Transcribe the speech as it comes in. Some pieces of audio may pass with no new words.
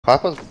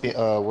Pop was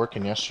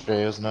working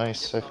yesterday. It was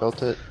nice. I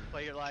felt it.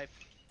 Play your life.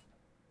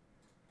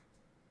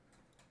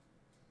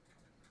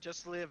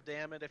 Just live,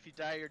 damn it. If you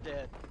die, you're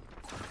dead.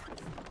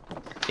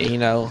 You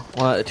know,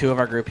 two of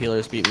our group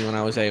healers beat me when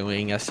I was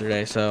AoEing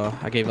yesterday, so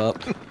I gave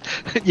up.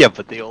 Yeah,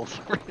 but they also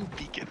ran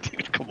Beacon,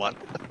 dude. Come on.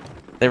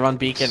 They run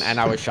Beacon and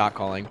I was shot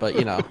calling, but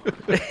you know.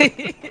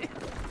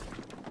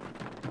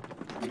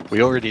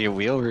 we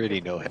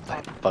already know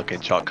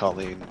fucking shot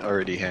calling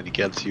already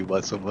handicaps you by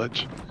so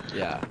much.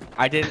 Yeah,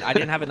 I didn't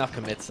have enough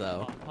commits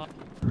though.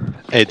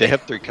 Hey, they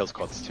have 3 kill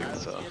squads too,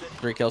 so.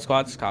 3 kill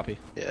squads, copy.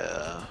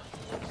 Yeah.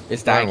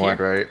 Is that wide,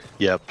 right?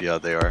 Yep, yeah,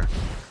 they are.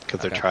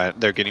 Because Okay.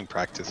 they're getting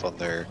practice on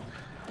their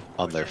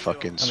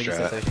fucking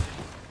strat.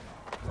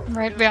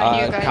 Right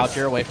behind you guys. Couch,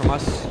 you're away from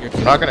us. You're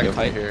I'm not gonna fight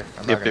fight here.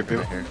 I'm not gonna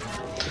fight here.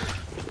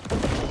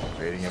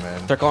 Waiting him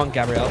in. They're calling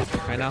Gabriela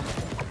right now.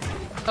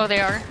 Oh, they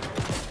are.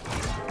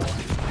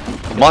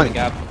 Come on.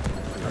 Gab.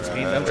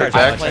 They're I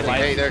back. play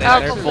light. Hey, They're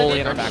they're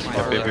fully in our back Yep.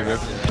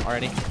 line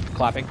already.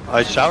 Clapping.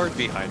 I showered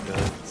behind the.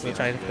 Still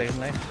trying to play him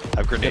live. I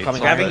have grenades.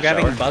 coming. on the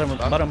Grabbing, shower.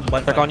 bottom,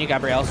 They're calling you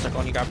Gabrielle. They're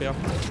calling you Gabrielle.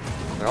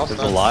 They're all There's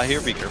a stunned. lot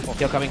here, be careful.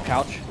 Kill coming,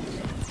 couch.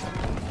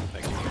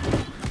 Thank you.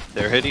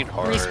 They're hitting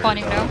hard.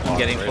 Respawning now. I'm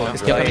getting right full. now.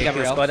 Still coming,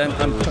 Gabrielle. Squad, I'm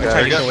trying to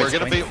We're go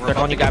gonna with be. point. They're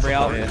calling you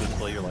Gabrielle. Yeah. Just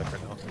play your life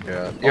right now.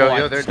 Yeah. Oh, Yo,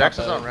 I their stopped Dex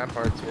is that. on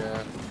ramparts.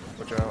 Yeah.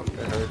 Watch out. It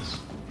hurts.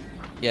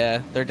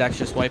 Yeah, their decks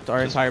just wiped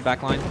our entire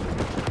back line.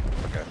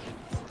 Okay.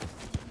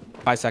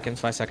 5 seconds,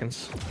 5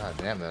 seconds. God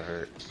damn, that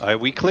hurt.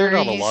 We cleared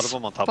out a lot of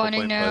them on top of Respawning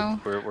point, now.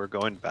 but we're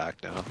going back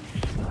now.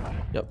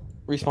 Yep.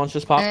 Respawn's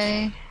just popped.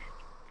 Okay. You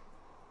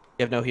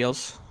have no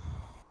heals.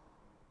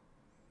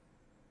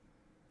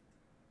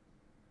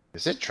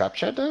 Is it trap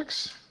chat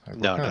Dex? Like,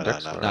 what No, kind of no,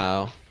 decks no, are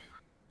No.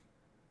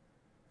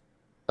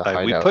 the We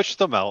hideout? pushed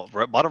them out.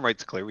 Bottom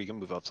right's clear. We can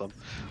move up some.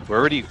 We're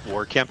already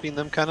war camping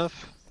them, kind of.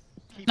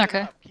 Keep it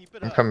Okay. up, keep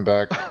it I'm up. coming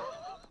back.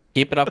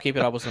 Keep it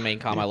up was the main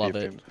comm. I love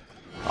it.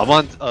 I'm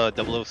on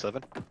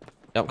 007.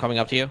 Yep, coming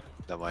up to you.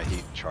 That my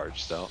heat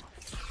charged out.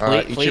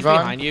 Flee's Ichiban?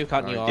 behind you,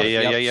 cutting you off.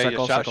 Yeah. Yep,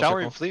 circle, circle, Shower circle.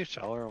 and flee.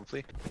 Shower and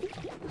flee.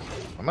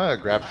 I'm gonna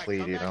grab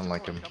Fleet. You don't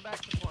like him. Come back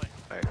to point.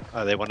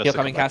 Alright. They want us Yep, to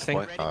coming come back to casting.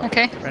 point.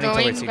 Okay. Running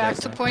Going towards you back guys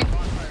to now. point.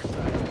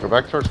 Go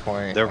back towards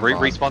point. Their I'm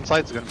on. respawn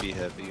side is gonna be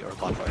heavy, or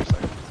bonfire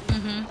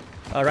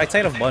side. Right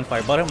side of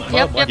bonfire. Bottom. Yep,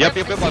 yep, Yep, yep.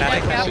 yep, I see that,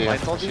 yep. Gab. See ya. I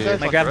told you See guys.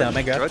 ya. My grab now,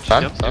 my grab.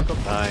 Stun, Yep, stun. yep.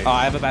 Nice. Oh,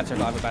 I have a bad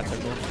circle,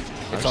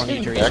 It's on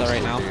you, Teresa,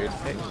 right now.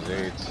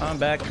 I'm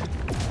back.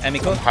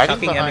 Emiko, Hiding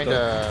talking behind,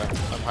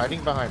 Emiko. I'm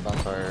hiding behind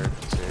bonfire.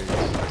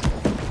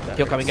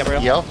 Kill coming,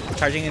 Gabrielle. Yell.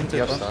 Charging into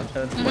Yep, point.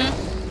 stun.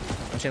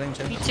 I'm chilling.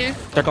 Me too.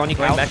 They're calling you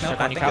Going couch. back now, They're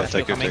calling you I couch.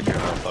 Take Kill your, coming. take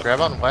your. Fuck.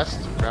 Grab on west.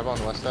 Grab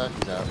on west side.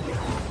 He's out.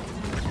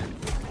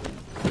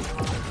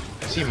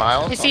 I see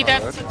Miles. You see on that?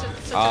 the road.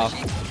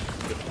 Satoshi.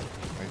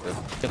 Right there.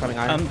 Still coming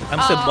iron.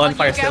 I'm still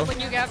bonfire on you, still. Gab,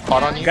 on you, Gab.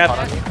 Caught on you. Grab. Caught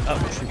on you.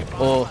 Oh, shoot.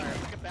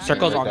 Oh,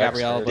 circle's on Dex,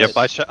 Gabrielle. Dex.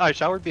 Yep, I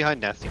showered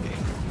behind Nasty Game.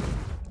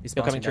 He's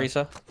Still coming, bouncing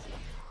down. Teresa.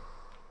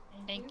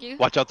 Thank you.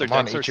 Watch out, their I'm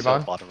on decks are Ichiban.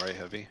 so bottom right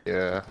heavy.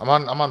 Yeah. I'm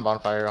on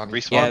bonfire. On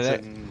each Respawns that-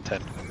 in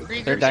 10.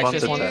 Their deck Respawn's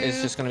just in one 10.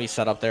 is just gonna be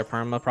set up there,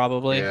 perma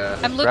probably. Yeah.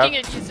 I'm looking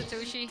at you,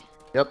 Satoshi.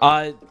 Yep.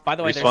 By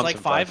the way, there's Respawn's like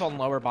in 5 5. on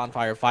lower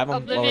bonfire, 5 on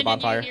Oblivion lower and you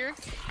bonfire. here.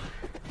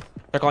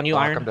 They're calling you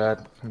Fuck, iron. I'm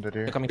dead. I'm dead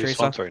here. They're coming,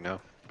 Teresa. Respawns right now.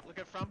 Look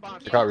at front bonfire.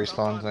 They got front respawns,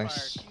 bonfire,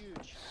 thanks.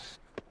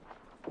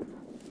 huge.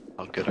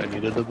 How good I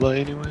needed to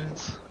play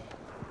anyways.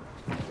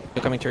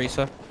 They're coming,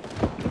 Teresa.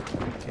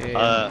 Okay,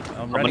 I'm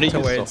I'm gonna running use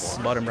towards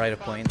Subwall. bottom right of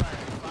point.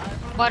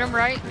 Bottom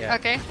right. Yeah.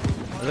 Okay.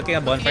 Looking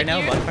at bonfire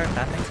now. Here. Bonfire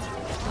tapping.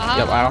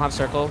 Yep, I don't have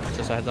circle.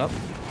 Just a heads up.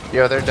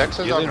 Yo, their Dex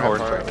is on Using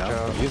horns rampart. right Watch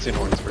now. out. Using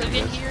horns for you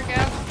Oblivion guys. here,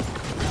 Gab.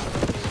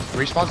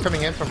 Respawn's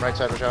coming in from right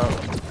side. Watch out.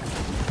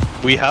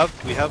 We have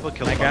a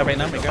kill. My grab right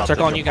now, my grab.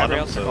 Circle on you, Bottom,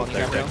 Gabrielle, so circle on you,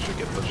 their Gabrielle. deck should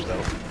get pushed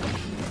out.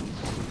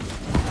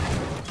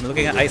 I'm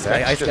looking at ice guy.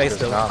 Dex Ice just guy does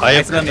still. not- I have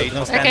Ice gun. grenades.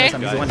 No Okay.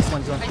 stand. This one. This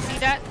one. I see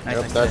that. Nice,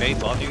 Yep, nice. that-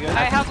 Grenades on you I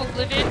guys. have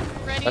Oblivion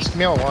ready.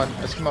 Eskimo 1.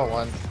 Eskimo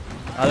 1.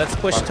 Let's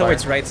push Bonfire.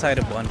 towards right side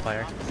of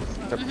bonfire.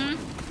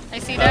 I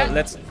see that.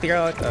 Let's clear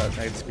out.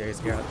 It's clear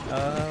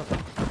out.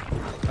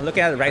 I'm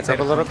looking at the right side.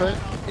 Up a little bit.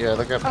 Yeah,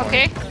 look at point.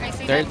 Okay. I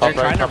see They're that. Pop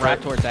trying right, to pop wrap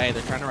right. towards A.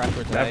 They're trying to wrap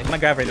towards A. My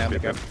grab right now. My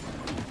grab.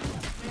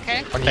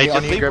 Okay. On Hey, you, on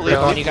just you, leave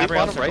Gabrielle. on you,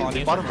 Gabrielle, bottom circle on right. you,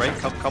 Leave bottom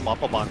circle right. Come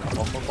up a bond. Come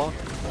up a bond.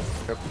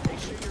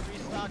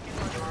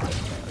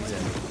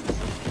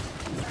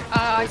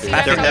 I see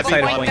Back that. to They're left Double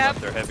side of point, point. Gab.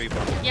 They're heavy. Yep.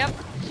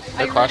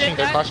 They're I clashing. rooted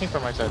They're that. clashing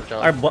from right side. Watch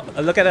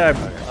out. Look at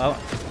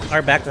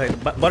our back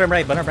side. Bottom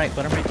right. Bottom right.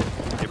 Bottom right.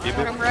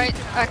 Bottom right.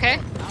 Okay.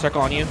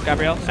 Circle on you,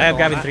 Gabrielle. I have Circle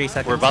grab on in that. 3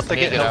 seconds. We're about to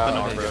get Get help in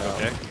out, our get road, out.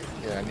 okay?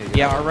 Yeah, I need to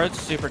Yeah, get our road's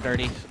super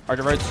dirty. Our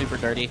road's super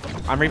dirty.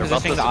 I'm about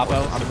repositioning to the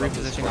oppo. support I'm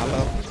repositioning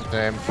oppo.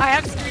 Same. I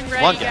have screen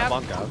Come on, ready, Gab. Gab.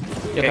 On, Gab.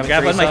 You're Okay, coming, grab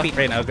on my Teresa. feet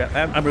right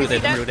now. I'm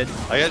rooted. I'm rooted.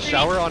 I got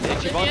shower on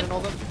Ichiban and all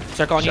them.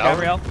 Circle on you, Shower.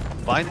 Gabrielle.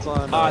 Vines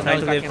on. No, Trying he's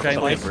to got live, cancel trying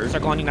to life. live.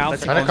 Circle on you now.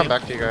 Let's Circle Trying to on come you.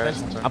 back to you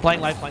guys. I'm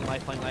playing life, playing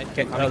life, playing life.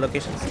 Okay,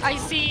 locations. I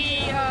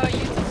see you,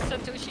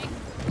 Satoshi.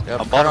 Yep.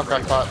 I'm Bottom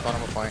bottom pot,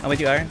 bottom of point. I'm with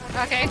you, Iron.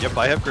 Okay. Yep,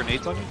 I have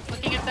grenades on you.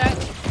 Looking at that.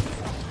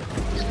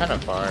 He's kind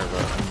of far,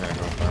 but I'm gonna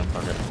go for him.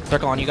 Okay.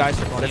 Circle on you guys.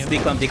 Circle on Let's you.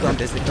 declump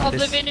this.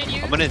 Oblivion in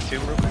you. I'm gonna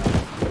tomb real quick.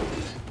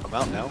 I'm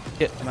out now.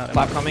 Hit. I'm out.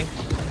 Flap coming.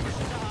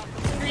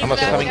 Scream I'm a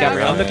that coming, down.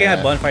 Gabrielle. I'm looking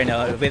at bonfire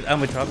now.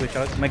 I'm with Chalk.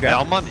 My Yeah,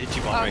 grab. I'm on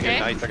Ichiban right here. Okay.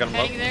 Nice, I got him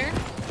Heading low. there.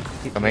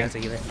 Coming. He's a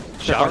healer.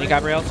 Circle on you,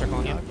 Gabrielle. Circle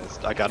on you.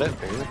 I got it.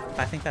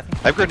 Pathing. I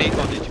have grenades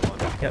on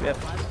Ichiban. Yep.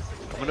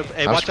 I'm gonna,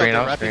 hey, I'm watch screen,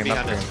 out, I'm they're wrapping screen,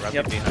 I'm behind us. screen. Wrapping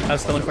Yep. behind I'm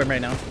us. stone for him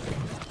right now.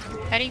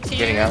 Heading to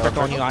Getting you. out.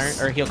 Circle on you, iron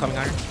or heal coming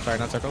iron. Sorry,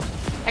 not circle.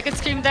 I can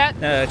scream that.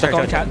 Circle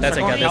on Charge. cat. That's a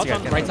Circle on guy. That's a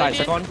Alton, guy. right side.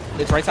 Circle on.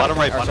 It's right side. Bottom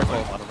right, or bottom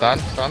circle. right,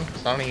 bottom right. Stun.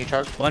 Stunning you,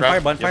 Chuck. Bonfire.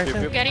 Yep,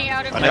 yep. Getting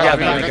out of I here. got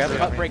grab it.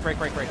 it.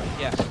 Break.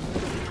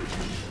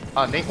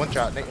 Yeah. Nate, one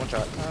shot. I Circle on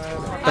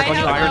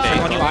you, iron. have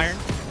Circle on you, iron.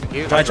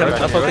 Dodge,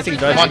 I'm focusing.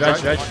 Dodge.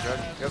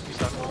 Yep, he's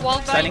done. wall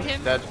bind Stunning.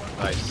 him. Dead.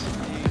 Nice.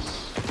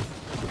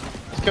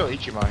 Let's kill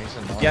Ichiban. He's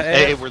in one. Yeah.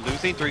 Hey, we're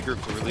losing three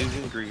groups. We're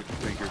losing three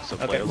groups. So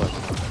Okay. player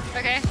left.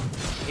 Okay.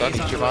 Stun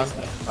Ichiban.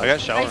 I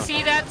got shower. I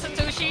see that,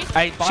 Satoshi.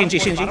 Hey,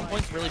 Shinji. Bottom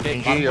point's really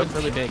big. Shinji, Bottom yep. point's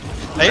really big.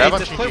 Hey, Grab on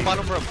just clear Shinji.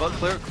 bottom row. Clear on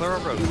road. Clear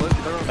on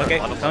road. Okay,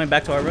 Bottom coming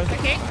back to our road.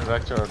 Okay.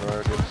 Back to our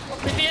door, dude.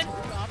 Oblivion.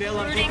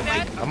 Rooting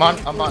that. I'm on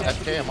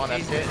FK. I'm on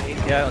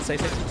FK. Yeah, I'll say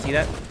it. See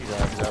that? He's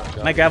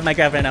out. My grab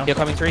right now. Heal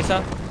coming,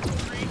 Teresa.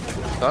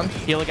 Done.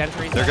 Heal again,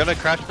 Teresa. They're gonna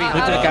crash behind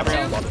Look to the us.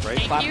 Gabrielle. Bottom right.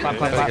 Thank you. Clap.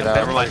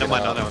 Never mind.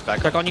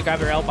 Back. Circle on you,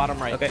 Gabrielle. Bottom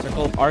right. Okay.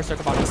 Circle R.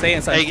 Circle bottom. Staying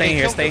inside. Staying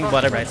here. Staying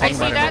bottom right. I Staying see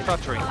bottom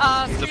that.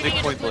 right. He's a big Screaming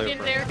in point player.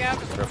 Oblivion there, Gab.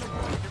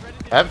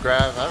 I have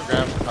grab. Left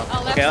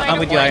Okay, side I'm of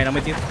with you, white. Iron. I'm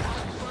with you.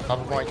 Top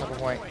of point.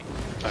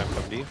 Time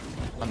from D.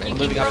 I'm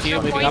moving up to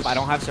you. Moving up. I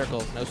don't have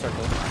circle. No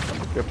circle.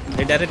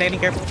 They're detonating.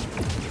 Careful.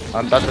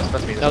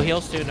 That's me. No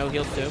heals too. No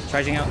heals too.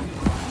 Charging out.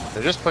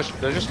 They just push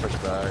back.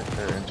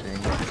 They're entering.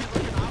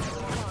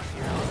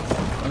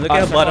 I'm looking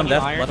at circle bottom on you,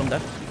 left. Iron. Bottom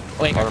left.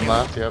 Wait. Bottom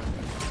left. Yep.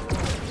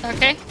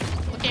 Okay.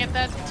 Looking at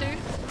that too.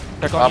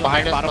 Circle on you,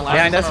 behind iron. us, Bottom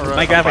Behind left. us.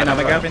 My grab right now.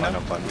 My grab right now.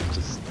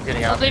 Just I'm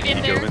getting out.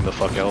 Oblivion there. going the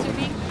fuck out.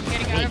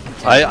 Getting out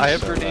of I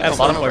have grenades. That's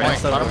Bottom of one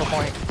point. point. Bottom of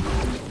point.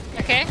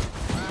 Okay.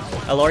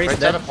 Alori's Right side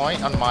dead. of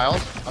point. On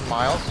Miles.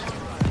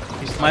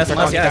 Miles,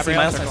 Circle on you, yeah, I see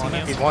Gabrielle. Miles. Circle on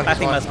you. He's one.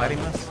 Pathing Miles.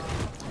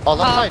 Oh,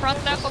 left side.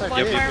 Front left of Left side.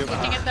 bonfire. Yep.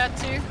 Looking at that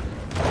too.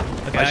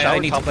 Okay, My I shower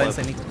need to top cleanse.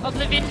 left. I need to.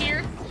 Oblivion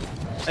here.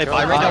 Hey,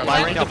 buy right now.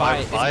 Buy right now.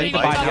 Buy. Buy. It's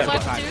Buy. buy. Top Now's a good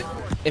left time. too.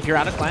 If you're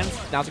out of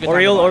cleanse, now's a good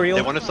Oriole, time to They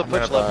Oriole. want us to I'm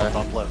push gonna left buy.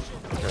 on top left.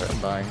 Okay,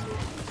 I'm buying.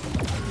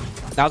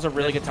 buy. Now's a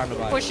really good time to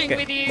buy. Pushing Okay,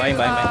 with you.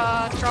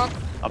 bye. Truck.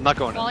 I'm not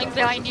going in Falling that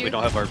behind far, you. We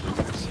don't have our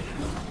boosters.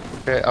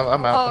 Okay,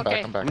 I'm out. Oh, I'm back.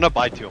 okay. I'm back. I'm gonna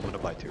buy two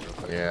real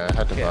quick. Yeah, I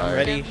had to Okay, I'm buy.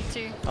 ready. Yeah, me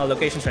too. Oh,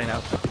 locations right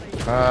now.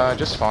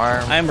 Just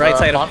farm. I'm right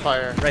side of-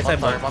 bonfire. right side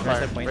bonfire. point, right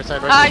side point. Right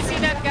side. I see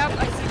that, Gab.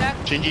 I see that.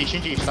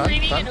 Shinji, stun.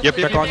 Screaming Stun. in Yep,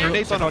 Oblivion on you. there.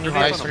 Grenades on Circle on you.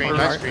 Nice screen.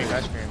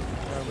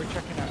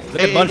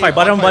 Look at bonfire.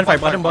 Bottom bonfire.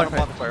 Bottom bonfire.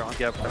 Bonfire on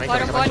Gab. I'm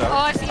Bottom one. Oh,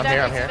 I see I'm that.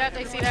 here, I I'm see here. that.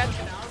 I see that.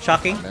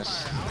 Shocking.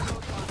 Miss.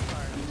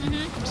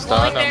 Falling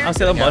Stun. there. I'm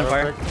still on Yeah,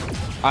 bonfire.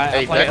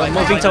 Hey, play- I'm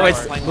Moving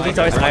towards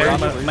iron.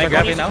 Circle My on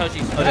grab you, it now.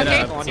 Satoshi. Oh, no,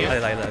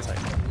 Okay. no. Sorry.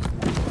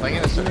 Playing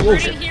in a city.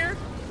 Rooting here.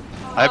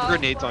 I have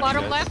grenades on you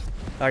Bottom guys. left.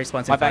 Our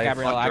response My in bad, 5.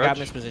 Gabriella. I Grudge. got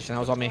in this position. That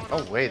was on me.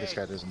 Oh wait, this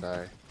guy doesn't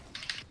die.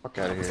 Fuck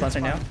out of here. Sponsor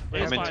now.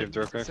 I'm in team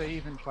real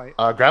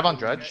quick. Grab on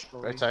Dredge.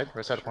 Right side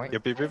of point.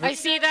 Yep. I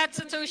see that,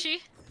 Satoshi.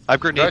 I have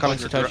grenades Dredge, on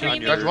your Satoshi.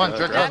 on your, Dredge one.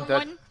 Dredge That one.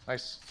 Dead. one.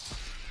 Nice.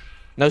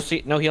 No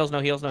heals. No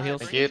heals.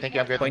 Thank you.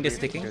 I'm good. Point is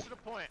Thank you. sticking. Good.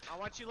 Point. I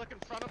want you looking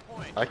front of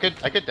point. I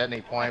could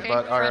detonate point, Okay,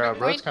 but our front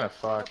of road's point. kind of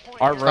fucked.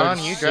 Our Stun on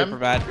road's you, super Gem.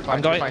 bad. You're fine,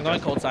 I'm going you're fine,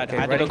 cold Gem. side. Okay,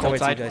 I had to go running cold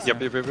towards you side. guys.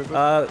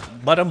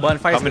 Yep. Bottom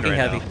bonfire is Coming looking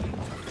right heavy.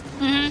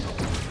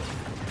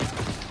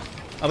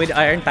 Mm-hmm. Oh, with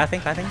iron.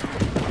 Pathing.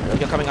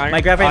 You're coming iron.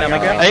 My grab right now. My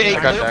grab. Hey,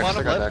 I got clear Dex, bottom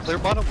I got left. Dex. Clear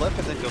bottom left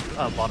and then go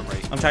bottom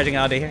right. I'm charging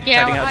out of here.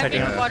 Yeah, Charging I'm out.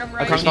 in bottom I'm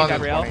right. coming to you, Respond in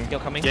Gabrielle. 20. You're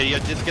coming. Yeah,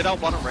 just get out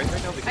bottom right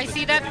now. I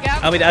see that,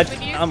 Gab. I'm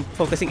you. I'm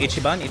focusing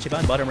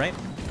Ichiban. Bottom right.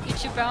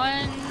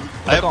 Ichiban.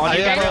 Circle on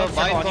you, I have Gabrielle. a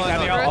Circle on you, vine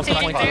Gabrielle. Off the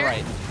Rotating point to the there.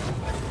 right.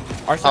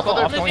 Our Top circle of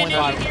off their the point. point Oblivion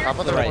bottom. here. Top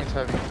of The their right. point's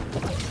heavy.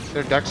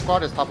 Their deck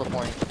squad is top of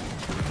point.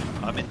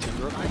 I'm in two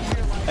real quick.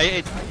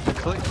 Hey,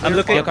 I'm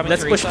looking. You're coming,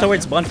 Let's push Teresa.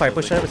 towards bonfire.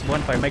 Push towards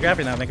bonfire. My grab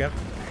right now. My grab.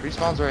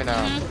 Respawns right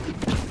now.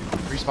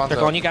 Respawns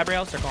Circle on up. you,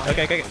 Gabrielle. Circle on you.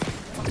 Okay.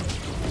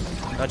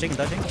 Dodging.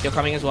 You're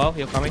coming as well.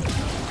 You're coming.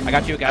 I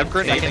got you I again. have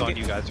grenades Second. on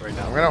you guys right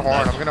now. I'm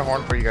gonna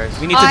horn for you guys.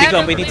 We need to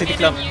declump. We need to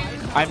declump.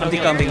 I have no I'm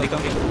heals.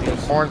 declumping.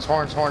 Horns.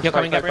 You're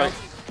coming, Fight, Gabrielle.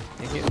 fight.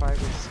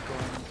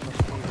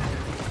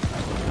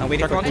 I'm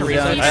waiting for Circle on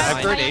Teresa. cooldown. I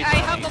have grenades I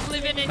on have me.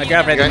 Oblivion in My you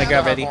grab now. ready. You My guys grab still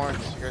have ready.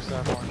 horns. You guys still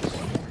have horns.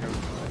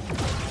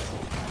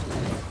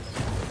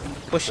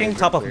 Pushing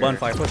top of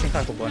bonfire. Pushing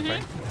top of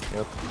bonfire.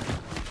 Yep.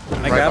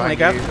 My grab. My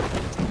grab.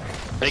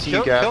 Hey, see kill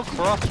you, Gab.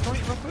 cross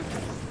point real quick.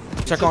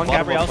 Circle on Bottom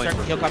Gabrielle. left Circle.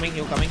 lane. He'll coming.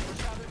 He'll coming.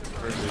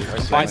 I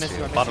see, Bye, I miss see.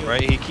 you. Bottom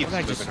right, he keeps What did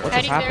I just- moving what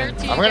around. just Heading there happened?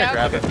 to you, I'm gonna Gab.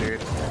 grab him,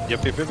 dude.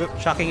 Yep.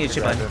 Shocking Grab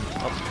Ichiban. him.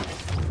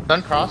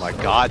 Stun cross. Oh my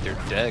god, they're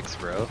decks,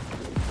 bro.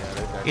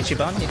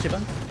 Ichiban.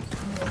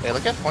 Hey,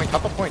 look at point.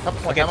 Top of point.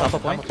 Okay, top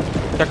of point.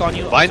 Circle on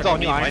you. Vine's Circle on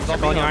me, Iron. Vine's on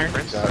Circle on me. you, Iron.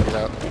 Get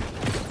out.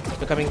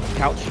 You're coming.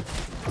 Couch.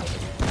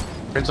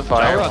 Prince of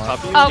Fire. Shower on top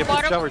of you. Oh, Yep,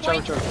 bottom shower.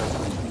 point.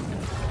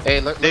 Hey,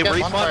 look They at respawn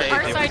bonfire. A.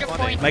 Our They side of respawn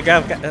point. A. My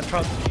grab.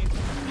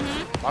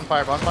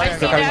 Bonfire.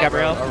 Still coming,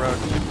 Gabrielle.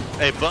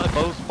 Hey,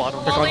 both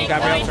bottom. They're calling you,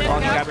 Gabrielle. They're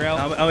calling you, Gabrielle.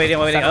 I'm waiting.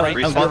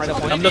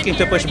 I'm looking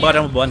to push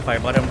bottom bonfire.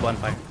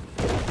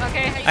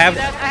 Okay, I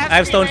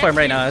have stone form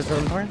right now.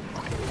 Stone form.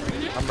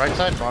 I'm right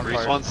side. Bonfire.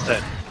 Respawn's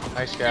 10.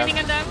 Nice gap. Screaming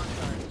at them.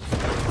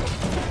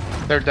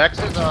 Their Dex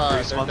is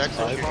Respawn's their Dex is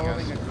 5. shooting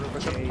us.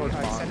 Push up towards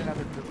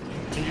spawn.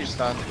 Can you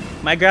stun?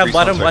 My grab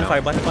bottom Respawn's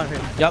right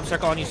bonfire. Yup,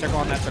 circle on you, circle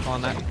on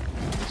that.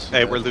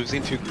 Hey, we're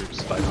losing 2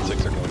 groups. 5 and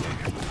 6 are going.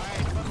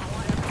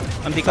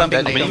 I'm declumping.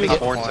 I'm gonna use Top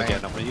horns point.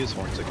 again. I'm gonna use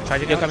horns again.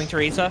 Charge it. You're coming,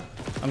 Teresa.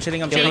 I'm shooting.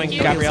 You're coming, you.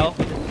 Gabrielle.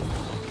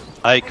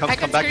 I I come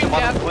can back to scream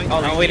bottom Gab. point.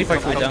 Oh, I'm waiting for I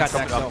just cooldown. got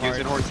that so I'm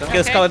using hard. horns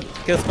now.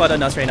 Kill squad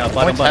on us right now.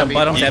 Bottom heavy.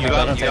 heavy. You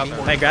got Heavy.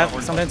 horns. My grab.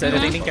 Sometimes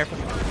anything. Careful.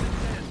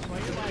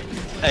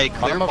 Hey,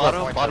 clear Bottom of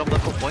bottom, point. bottom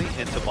left point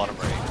into bottom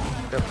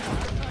right.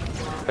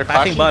 They're Pathing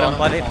clashing bottom.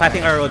 point.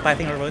 Pathing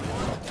our road.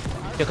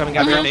 You're coming,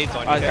 Gabrielle. Grenades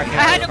on you. I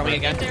had a Coming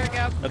blink in again. there,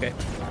 Gab. Okay.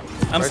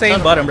 I'm Right staying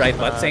side bottom of right, the-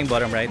 but staying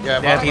bottom right. Yeah,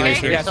 They have bottom healers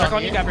right. here. Yeah, circle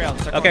on you, Gabrielle.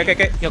 Circle on Okay.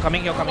 you. You're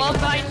coming. Wall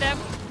behind them.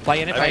 Fly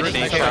in it, I fly in have it.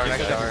 grenades You're on you,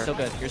 so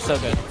guys. good. You're so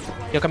good.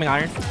 You're coming,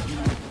 Iron.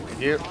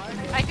 You.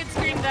 I could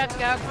scream that,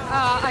 Gab.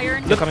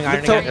 Iron. You're coming,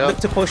 Iron again. Look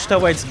to push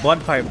towards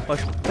bonfire. Push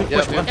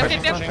Yep. bonfire.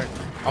 Yep.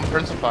 I'm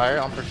Prince of Fire.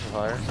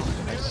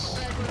 Nice.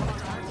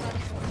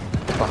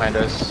 Behind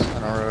us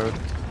on our road.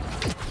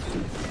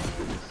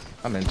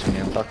 I'm into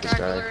him. Fuck this guy.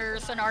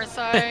 Stragglers on our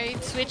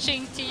side.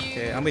 Switching to you.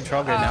 Okay, I'm with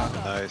Trog right now.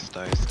 Nice.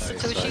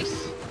 Satoshi.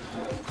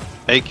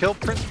 Hey, kill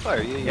Prince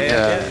Fire.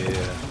 Yeah.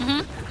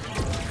 Yeah.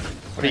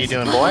 What are you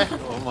doing, boy?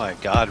 Oh my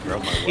god, bro.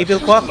 My Evil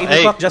watch.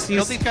 Quack, just kill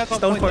use these guys on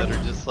stone point form.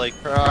 that are just like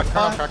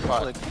Crackpot. like,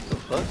 what the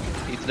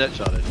fuck? He's net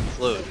shotted.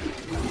 Slowed.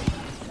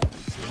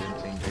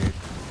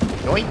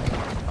 Yoink.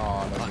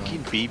 Oh, no.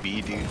 Fucking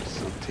BB, dude.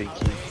 So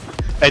tanky.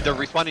 Hey, they're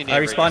respawning A.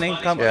 Respawning,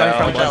 right? coming Yeah,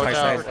 from watch out, bonfire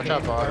side. watch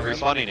out, bottom. They're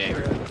respawning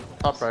A.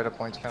 Top right, a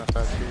point's kind of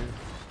fast too.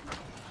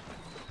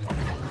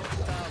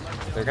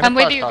 They're gonna I'm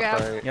with push you, top Gab.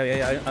 right.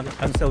 Yeah.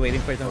 I'm still waiting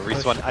for them. Oh, to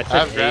push. respawn. I I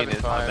have said A grab and in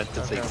I five. meant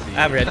to say C.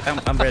 I'm ready.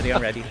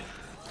 I'm ready.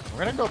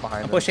 We're gonna go behind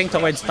I'm them. pushing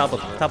towards top of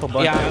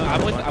bonfire.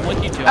 Yeah, I'm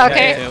with you too.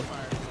 Okay.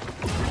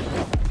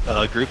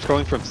 Group's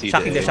going from C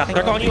Shocking, to A. they're shocking.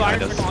 Circle on you, Iron.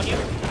 Behind us. Circle on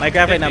you. My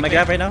grab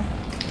right now.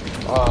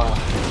 Oh,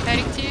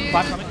 Heading to you.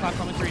 Clap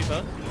coming,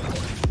 Teresa.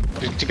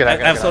 I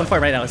I have stone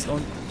form right now.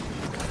 Stone.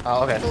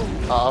 Oh, okay.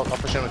 I'll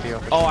push in with you.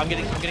 Oh, I'm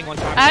getting one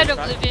shot. I had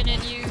Oblivion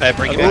in you. Hey,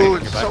 bring it Okay. back. Ooh,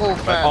 bring it's it back. so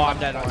fast. Oh, I'm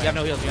dead. You have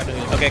no heals.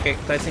 Okay.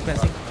 Cleansing. No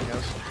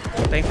heals.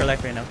 Playing for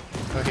life right now.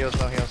 No heals.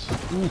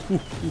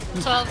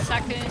 12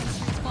 seconds.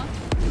 Respawn.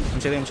 I'm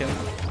chilling.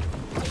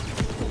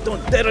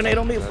 Don't detonate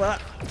on me,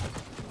 fuck.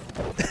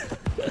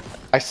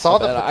 I saw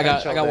the I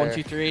potential got 1, there.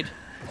 2, 3.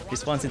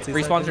 Respawns in 2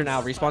 Respawns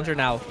seconds. are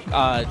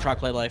now. Truck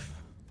play life.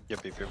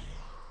 Yep.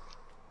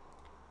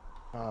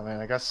 Oh man,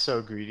 I got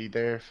so greedy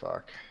there.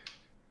 Fuck.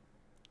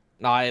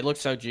 No, it looked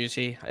so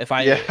juicy. If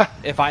I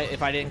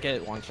didn't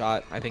get one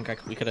shot, I think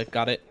we could have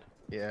got it.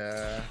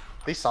 Yeah.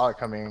 They saw it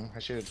coming. I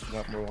should have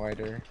went more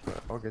wider,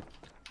 but all good.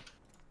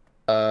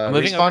 I'm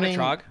moving over to respawning.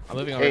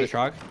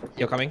 Trog.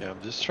 You're coming. Yeah,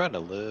 I'm just trying to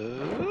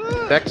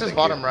live. Dex is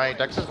bottom right.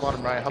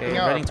 Helping Okay,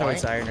 out. running Point.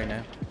 towards iron right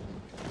now.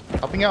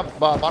 Helping out.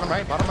 Bottom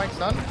right.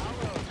 Stun.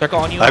 Circle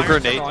on you. I have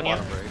Iron, grenades circle on you.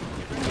 bottom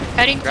right.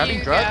 Heading to Grabbing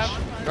you, Drudge.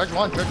 Gab. Drudge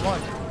one.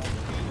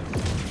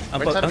 I'm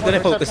Right side gonna point,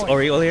 right focus side point.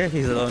 Oriole here.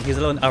 He's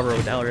alone. Our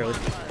road.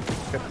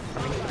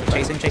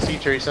 Chasing. See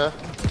Teresa.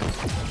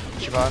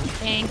 Siobhan.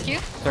 Thank you.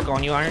 Circle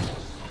on you, Iron.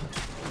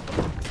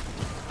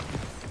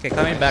 Okay,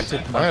 coming back to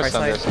I'm gonna bonfire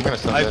stun side. this. I'm gonna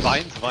stun I this.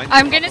 have vines.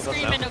 I'm gonna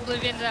scream in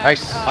Oblivion that.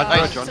 Nice.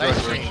 Nice.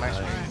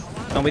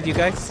 Nice. I'm with you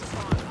guys.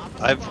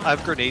 I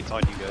have grenades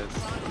on you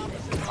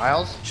guys.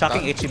 Miles.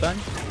 Shocking stun.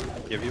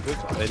 Ichiban. Give you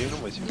boots. They do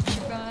them with you.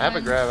 I have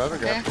a grab.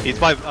 Okay. He's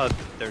my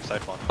their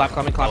siphon. Clap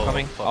coming.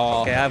 fuck.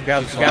 Oh, Okay, I have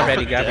grab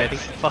ready.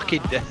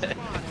 Fucking dead.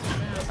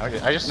 I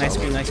just Nice saw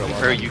screen, those. nice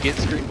screen. Or you get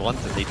screened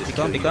once and they just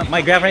kill you. Become.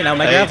 My grab right now.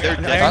 My Hey, grab. they're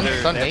Iron. dead. They're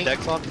Stun they eight. have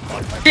decks on.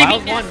 Screaming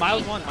Miles nasty.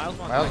 one.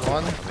 Miles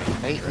one.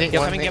 Nate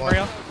You're one. coming, Nate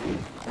Gabrielle.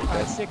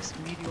 one. 6,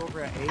 media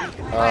over at 8. I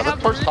Look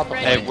have towards root top of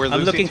ready. Hey, we're I'm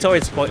losing looking two.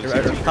 towards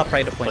top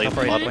right of point. Play Top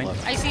right of bottom point.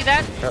 left. I see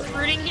that. Yep.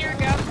 Rooting here,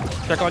 Gab.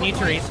 Circle on you,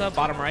 Teresa.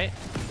 Bottom right.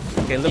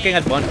 Okay, looking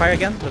at bonfire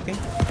again. Looking.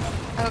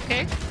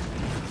 Okay.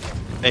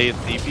 Hey, if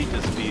DP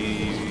just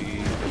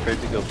be prepared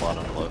to go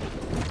bottom left.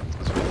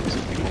 Because we're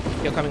losing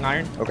people. You're coming,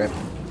 Iron. Okay.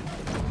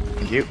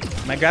 Thank you.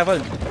 My grab.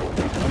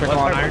 Circle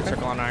on Iron.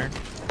 Circle on Iron.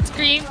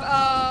 Scream,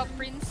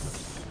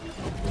 Prince.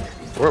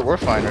 We're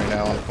fine right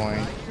now on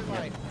point.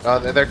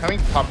 They're coming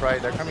top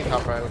right. Which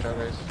are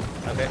guys?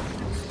 Okay. I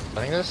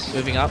think this.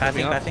 Moving up.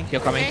 Passing.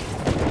 You're coming.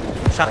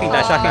 Okay. Shocking Oh,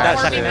 that.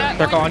 massive.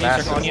 Circle on you.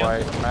 Massive Circle on you.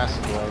 wide.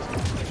 Massive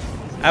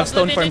wide. I have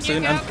stone form Oblivion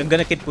in soon. you, I'm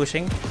gonna keep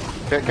pushing.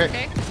 Okay.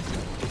 Okay.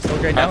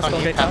 Stone right now. Path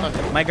on you, path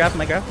on you. My grab.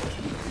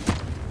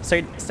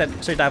 Sir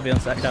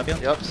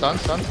Davion. Yep. Stun.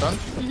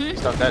 Mm-hmm.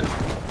 Stop dead.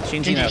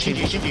 Shinji now.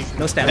 Shinji.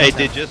 No stand. Hey,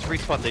 they just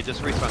respawn.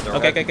 They're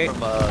Okay. right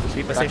from,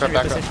 Reposition.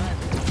 back up.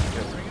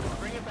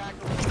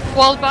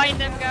 Wall behind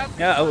them, Gab.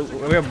 Yeah,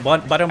 we're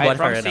bottom Hey, bonfire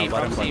from right C, now.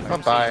 Bottom from C,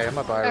 bonfire. I'm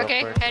a buy real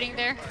Okay, quick. heading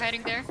there.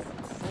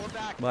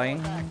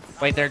 Buying.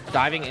 Wait, they're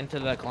diving into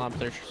the clump.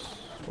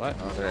 What?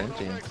 Oh, they're in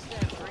team.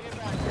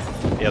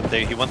 Yep,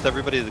 he wants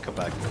everybody to come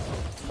back.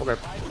 Okay.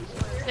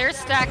 They're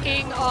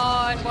stacking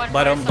on one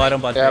Bottom,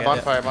 bottom, bottom. Yeah,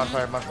 bonfire,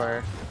 bonfire,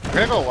 bonfire. I'm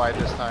gonna go wide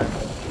this time.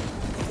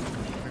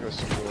 I'm gonna go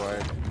super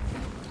wide.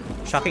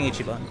 Shocking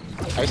Ichiban.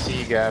 I see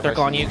you, Gab.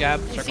 Circle on you, Gab.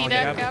 You Circle see on you,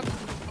 that, Gab. Gab?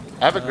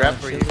 I have a grab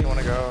for you if you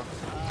wanna go.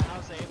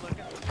 How's Aim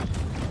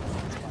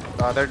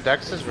looking? Their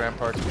Dex is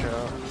Rampart to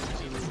chill.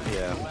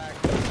 Yeah.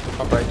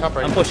 Top right, top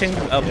right. I'm pushing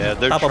up Yeah,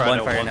 they're top of trying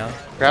to bonfire one- now.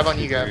 Grab on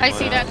you, Gab. I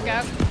see that,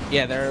 Gab.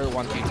 Yeah, they're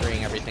 1, 2,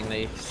 3ing everything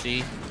they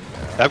see.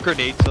 I have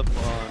grenades up on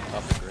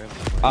top of Grim.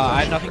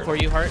 I have nothing for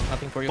you, Heart.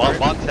 Nothing for you, Bond's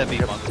Heart. heavy,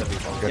 Bond's heavy.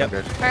 Good, Yep.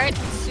 good. Alright,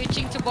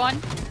 switching to Bon.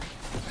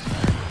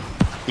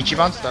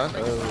 Ichiban's done.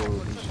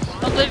 Oh,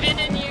 Oblivion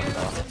and you,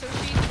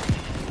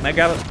 Satoshi. My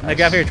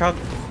grab here, Trog.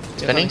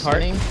 spinning, Heart.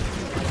 spinning.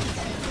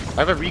 I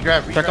have a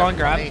re-grab, Circle and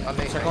grab. On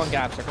Nate, Circle and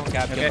gap. Circle and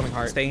gap. Okay, Coming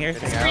Heart. staying here.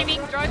 Getting out.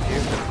 Screaming, drive.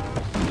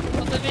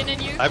 Oblivion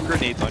and you. I have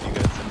grenades on you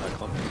guys in that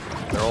clump.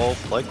 They're all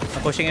like.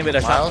 I'm pushing in with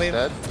a Miles shockwave.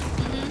 dead.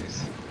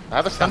 I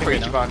have a stun for Right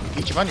now. Ichiban.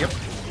 Ichiban, yep.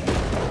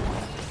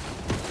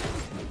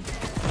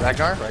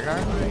 Ragnar.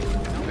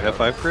 We have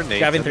 5 grenades.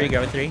 Grabbing 3,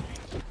 grabbing 3.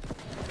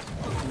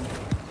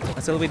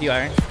 I'm still with you,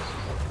 Iron.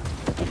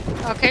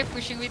 Okay,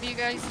 pushing with you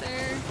guys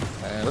there.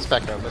 Let's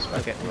back up, let's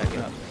back Okay, up.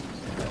 backing up.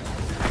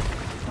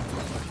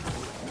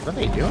 What are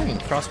they doing?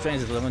 Cross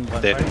trains is 11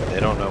 They, bonfire. they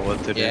don't know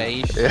what to do. Yeah,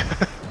 Ish. Yeah.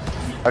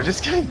 I'm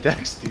just getting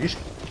Dex, dude.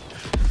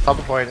 Top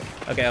of point.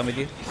 Okay, I'm with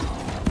you.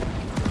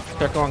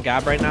 Circle on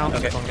Gab right now.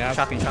 Okay, Circle on Gab.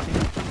 shocking.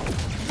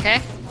 Okay.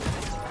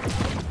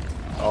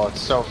 Oh, it's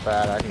so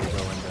fat. I need to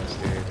go in this,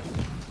 dude.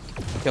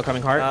 Heal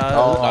coming Heart.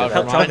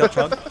 Help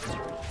Trog.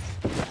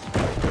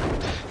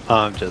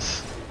 I'm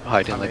just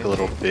hiding like a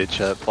little bitch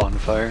at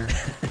bonfire.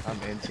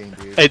 I'm in team,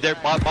 dude. Hey, they're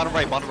bottom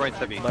right's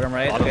heavy. Bottom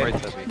right, Bottom okay.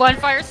 right's heavy.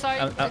 Bonfire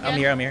side. I'm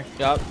here.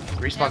 Yup.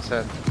 Respawn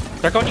set.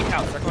 Circle on you,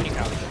 couch. Circle on you,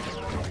 couch.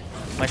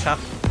 My shock.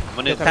 I'm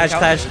gonna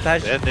Tash. They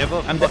have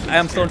a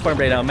I'm stone form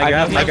right now. My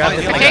grab is No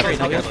Okay. heals for 3.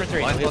 No heals for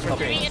 3. No heals for 3.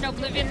 Screaming and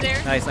Oblivion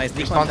there. Nice.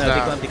 Respawn's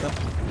down. Declump.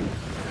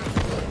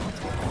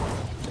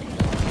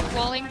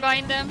 Walling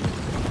behind them.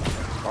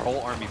 Our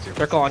whole army's here.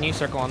 Circle on you.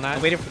 Circle on that.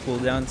 I'm waiting for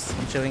cooldowns.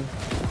 I'm chilling.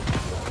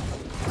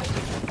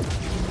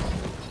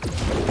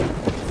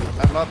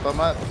 I'm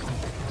up.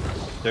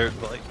 They're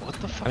like, what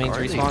the fuck? I mean, are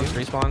they respawns.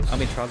 doing? Respawns.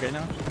 I'm in Trog right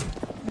now.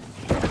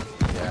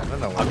 Yeah, I don't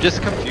know what I'm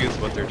just confused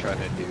what they're trying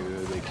to do.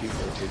 They keep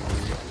rotating.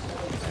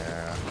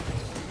 Yeah.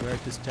 Where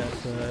to start,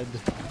 bud?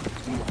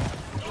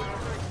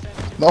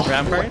 No.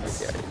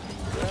 Ramparts? Yeah.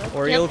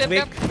 Orioles Yep.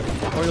 weak.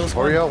 Orioles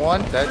one. Oreo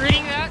 1, dead.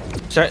 Rooting that.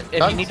 Sir, if you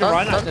Stun, need to stun,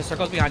 run, stun. the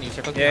circle's behind you.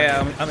 Circle's behind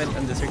Yeah, you. I'm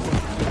in the circle.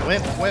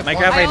 Whip. My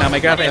grab right now. My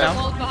grab right now.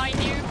 Wall behind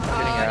you.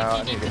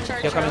 out, If you need to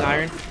charge Heal coming out.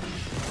 Iron.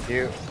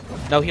 You.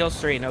 No heals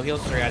 3. No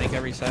heals 3. I didn't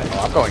get reset. Oh,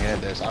 I'm going in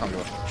this. I don't give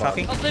a fuck.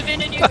 Shocking.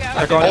 Oblivion and you guys.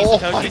 Circle on you, Oh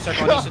Satoshi. my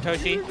Circle on you,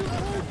 Satoshi.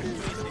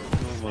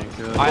 Oh my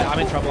god. I'm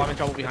in trouble. I'm in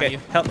trouble behind Okay, you.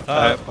 help.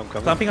 I'm coming.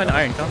 Clumping on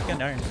iron.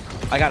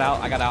 I got out.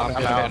 I'm good. I'm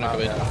I'm out.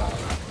 good.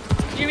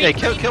 Hey,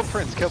 kill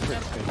Prince. Kill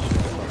Prince.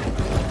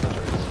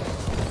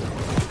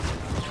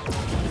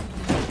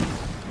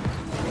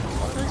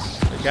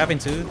 Grabbing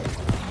 2. I'm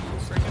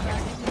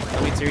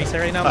with Teresa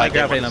right now. My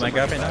grab right now.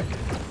 Getting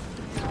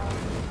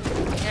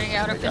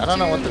out of the I don't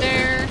know what tube this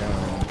there. is.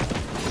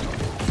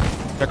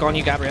 They're calling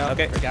you, Gabriela.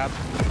 Okay. Or Gab.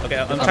 Okay,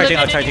 I'm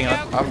Oblivion charging and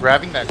out. you I'm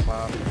grabbing that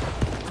clown.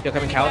 Heal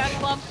coming couch.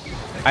 Bad lump.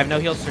 I have no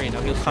heals 3.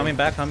 No heals 3. Coming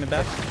back.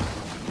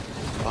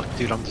 Fuck,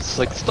 dude, I'm just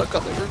like stuck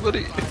on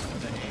everybody.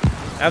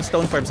 I have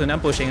stone form, so now I'm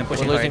pushing We're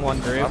hard. losing one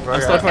group.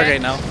 I'm stone form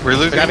right now. We're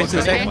losing Grabbing one 2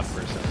 person. seconds.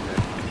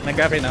 1%. My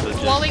grab right now. So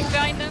just Walling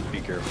behind them.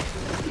 Be careful.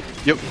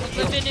 Yep.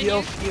 Oblivion and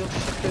you.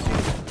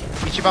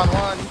 Ichiban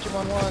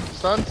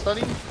 1.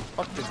 Stunning.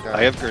 Fuck this guy.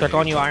 I have grenades. They're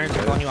calling you Iron.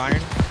 They're calling you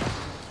Iron.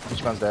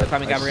 Ichiban's dead.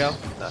 Coming, Gabrielle.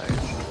 Nice.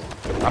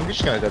 I'm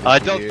just gonna WP, I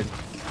don't- dude.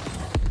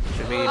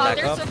 Should we back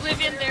There's up?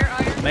 Oblivion there,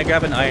 Iron. My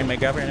grab and iron.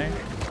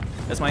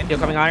 That's mine. Heal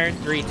coming Iron.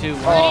 3, 2, 1.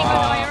 Rooting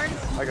on Iron.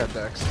 I got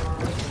Dex.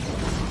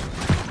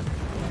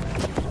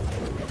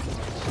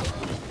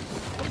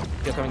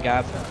 Heal coming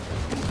Gab.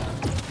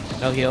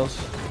 No heals.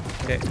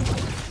 Okay.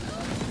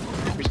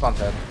 Respawn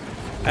dead.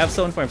 I have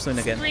stone form soon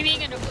again.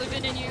 Screaming and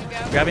Oblivion and you,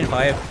 Gab. Grabbing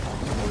 5.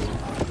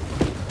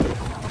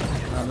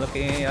 I'm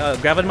looking.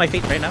 Grabbing my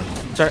feet right now.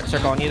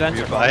 Circle on you then.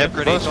 I have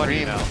grenades Both on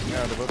you scream. now.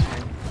 Yeah, they're both scream.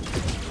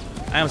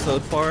 I am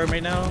slowed form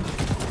right now.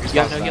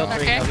 Yeah, Respawn's no heal down.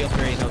 3. Okay. No heal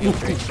 3. No heal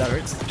 3. That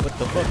hurts. What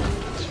the fuck?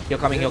 Heal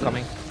coming.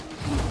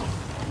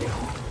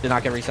 Did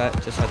not get reset.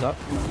 Just heads up.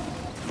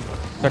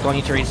 Circle on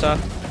you, Teresa.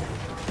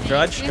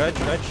 Drudge.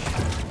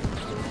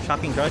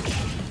 Shocking Drudge.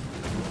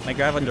 My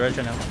grab on Drudge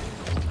right now.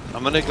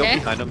 I'm gonna go Okay.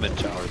 behind him and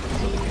shower them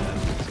so they can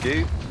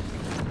escape.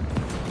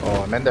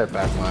 Oh, I'm in their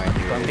back line,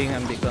 dude. Clumping.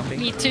 I'm big clumping.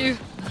 Me too.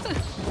 I'm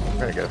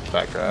gonna get a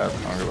back grab. I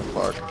don't give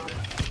a fuck.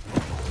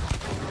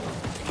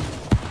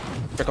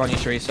 Circle on you,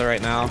 Teresa,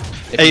 right now.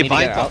 If you Hey, need to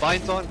get out.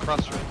 Vine's on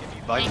crossroad. If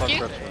you Vine's on Thank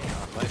you. crossroad,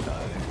 I might die.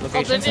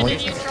 Locations. Oblivion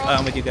and you, Troll.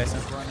 I'm with you guys now.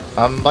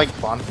 I'm like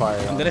bonfire.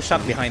 I'm gonna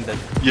shock behind them.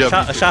 Yeah,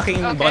 me too.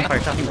 Shocking Okay. bonfire.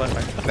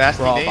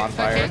 Nasty We're all Nate.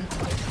 bonfire. Okay.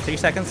 3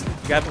 seconds.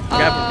 Grabbing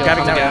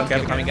Coming now.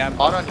 Gab. Coming Gab.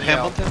 Bot on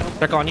Hamilton.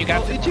 Circle on you,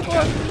 Gab.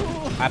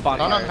 I bought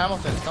Stun on fire.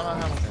 Hamilton. Stun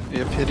on Hamilton.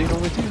 Yeah,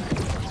 Pitino with you.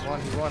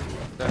 He's one.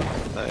 There.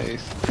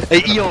 Nice.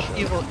 Hey, evil, or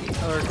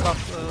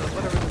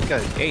whatever this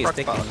guy. A is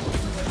taking.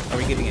 Are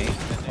we getting A?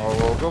 Oh,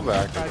 we'll go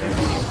back.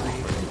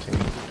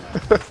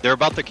 They're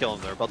about to kill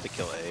him. They're about to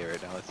kill A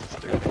right now. It's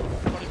just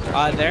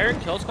Their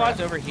kill squad's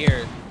over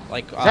here,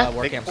 like Is that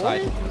war big camp boy?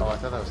 side. Oh, I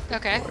thought that was.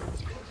 Okay.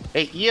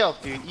 Hey, ELF,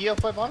 dude.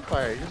 ELF by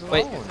bonfire. He's alone.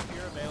 Wait.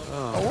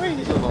 Oh, wait,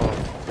 he's alone.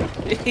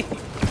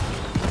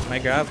 My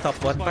grab top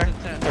one bar.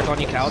 Circle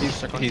on you, Cal.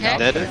 Circle on you, he's Cal.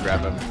 dead.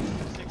 Grab him.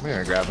 I'm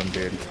gonna grab him,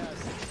 dude.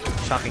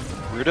 Shocking.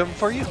 Root him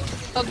for you.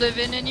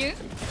 Oblivion in you.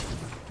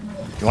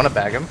 You wanna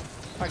bag him?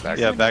 Bag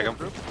Yeah, him. bag him.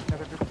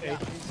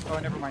 Oh,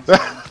 never mind.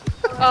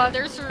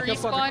 There's a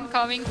respawn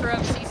coming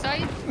from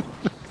seaside.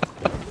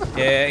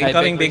 Yeah, Hey,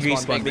 incoming big big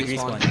respawn, respawn. big Big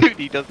respawn. respawn. Dude,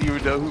 he doesn't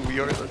even know who we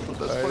are. That's what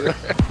that's for.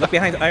 Look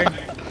behind iron.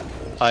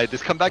 Alright,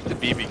 just come back to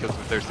B because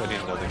they're sending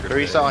another group.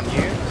 Teresa on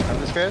you. I'm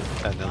just good.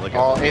 And then look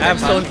Oh, at hey, I have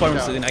there's stone time. form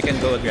Yeah. soon. I can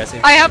go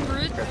aggressive. I have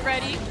root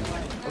ready.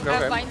 Okay, I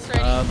have okay. vines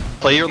ready.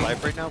 play your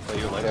life right now. Play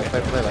your life. Yeah,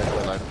 play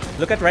life.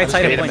 Look at right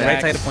side of Just point. wait a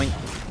Right side of point.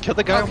 Kill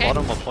the guy Okay. on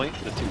bottom of point.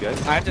 The two guys.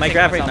 I have to My take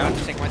grab myself. right now. I have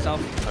to take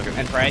myself Okay.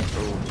 and pray.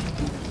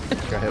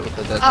 Got hit with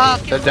the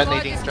detonator. Kill They're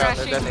detonating. is Trap.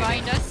 They're crashing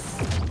detonating. behind us.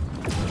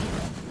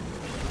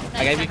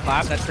 I gave you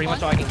clap. That's pretty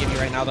much all I can give you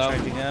right now, though.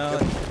 Charging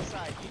out.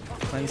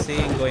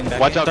 Cleansing. Going back.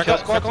 Watch in. out. Kill Circle,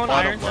 squad. circle on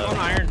iron. Circle on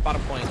iron.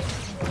 Bottom point.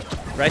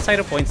 Right side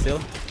of point still.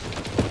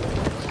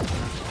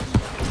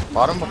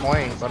 Bottom of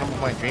point.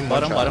 Dream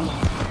Bottom. one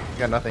shot. You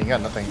got nothing.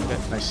 Good.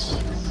 Nice.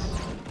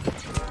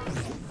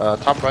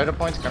 Top right of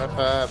points, kind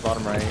of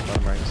bottom right,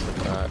 just like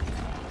that.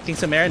 King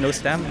Samara, no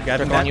stam.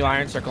 Grabbing Circle on that. you,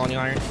 iron. Circle on you,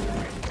 iron.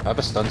 I have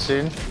a stun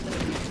soon.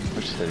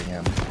 We're just hitting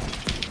him.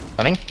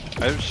 Stunning?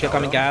 Kill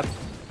coming Gab.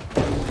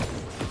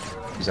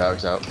 He's out.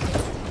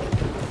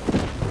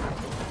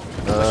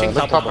 Pushing Look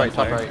top of top right.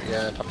 bonfire.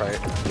 Yeah, top right.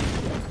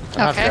 I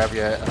don't have Okay. grab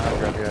yet.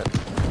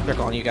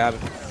 Circle on you, Gab.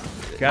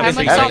 Grabbing I'm on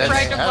three top seconds.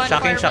 right of Yeah. one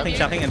Shocking, fire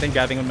with you. and then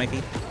grabbing with my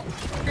teeth.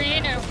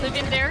 Green or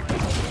Oblivion there.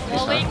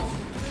 Walling.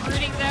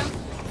 Rooting them.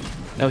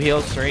 No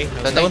heals. 3. No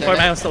Then- Stone form.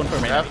 I have stone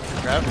form right now.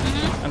 Grab.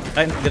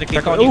 I'm gonna keep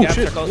Circle on going. you, Oh Gab.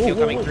 shit. Circle. Kill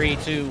coming. 3,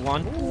 2,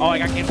 1. Oh, I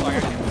got cancel.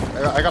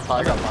 I got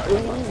pot.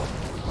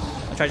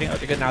 I'm charging out.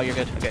 You're good now. You're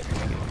good. Okay.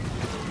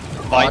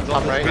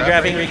 Top right.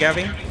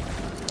 Regrabbing.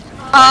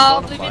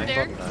 Oblivion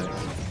there.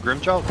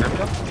 Grimjaw.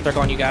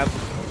 Circle on you, Gab.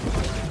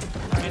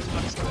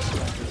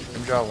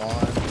 Draw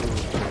one.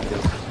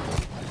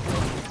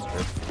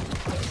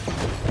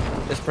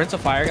 This Prince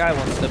of Fire guy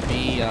wants to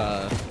be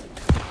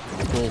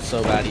cool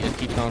so bad. He just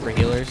keeps going for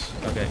healers.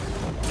 Okay.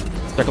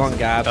 Circle on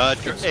Gab.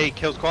 Hey,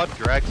 kill squad.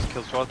 Drags.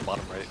 Kill squad.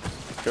 Bottom right.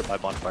 Trip by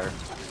bonfire.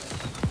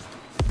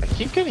 I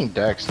keep getting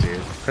decks, dude.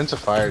 Prince of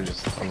Fire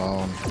just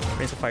alone.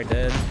 Prince of Fire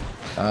dead.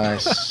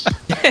 Nice.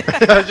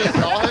 I just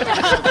saw him.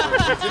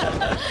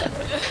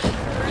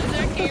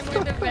 Bruiser came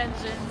with a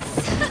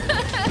vengeance.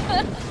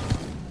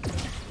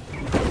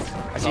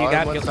 I see you,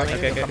 Gab. one Kill coming.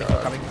 second. Kill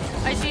coming.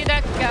 I see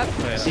that gap.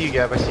 I see you,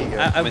 Gab. I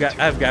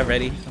have grab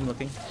ready. I'm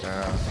looking.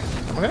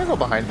 I'm gonna go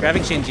behind him.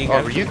 Grabbing Shinji.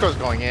 Oh, Ryuko's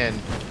going in.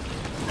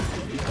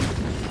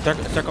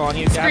 Circle on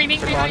you, Gab. Screaming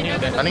Circle on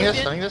behind you. you.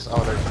 Stunning this?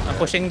 Oh, there's. I'm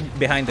pushing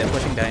behind them.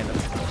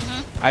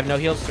 I have no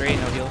heals. 3.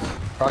 No heals.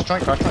 Cross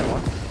joint one.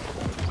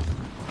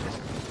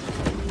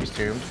 He's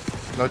tombed.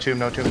 No tomb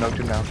now.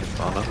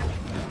 Oh no.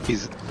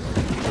 He's.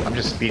 I'm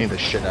just beating the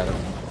shit out of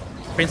him.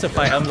 Prince of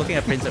Fire. I'm looking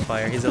at Prince of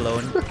Fire. He's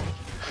alone.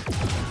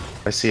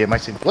 I see him.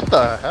 What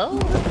the hell?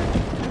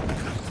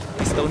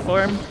 Stone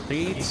form.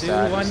 3, 2,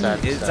 sad, 1. he's sad,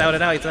 he's It's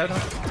sad. out now.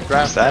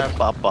 Grab. Sad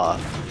papa.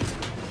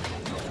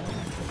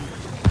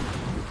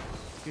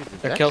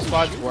 Their kill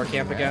squad's war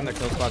camp again. Their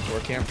kill squad's war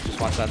camp. Just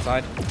watch that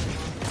side.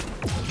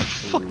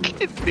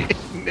 Fucking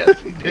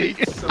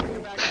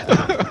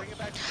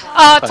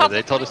Top they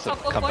of told point, us to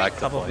top of come point. back to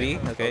Top of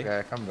point. B. Okay.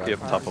 Okay, come back. Yep,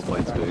 top of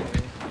points big.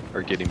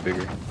 Or getting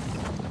bigger.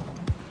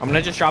 I'm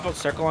gonna just drop a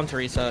circle on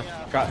Teresa.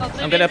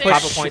 I'm gonna Top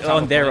of push point,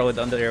 on top their of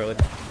point. road.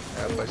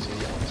 Yep, I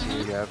see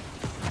you, Gab.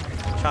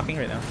 Shocking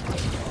right now.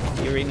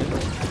 Urine is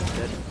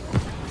dead.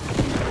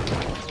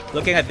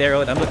 Looking at their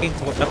road. I'm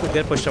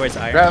gonna push towards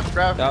iron.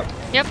 Grab. Yup.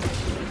 Yep.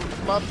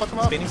 Come on, fuck him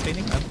up.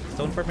 Spinning. I'm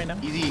stone form right now.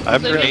 Easy. I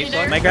have Oblivion grenades.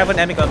 there. My grab on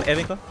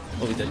Emiko.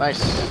 Oh, we did.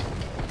 Nice.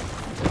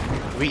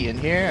 We in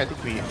here? I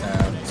think we.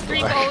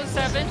 Streak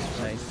 07.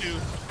 Nice.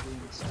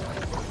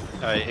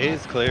 Alright, A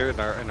is clear and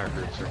our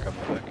groups are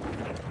coming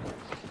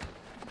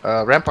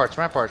back. Ramparts.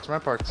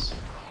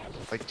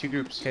 Like 2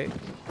 groups. Okay.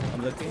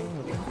 I'm looking.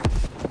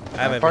 I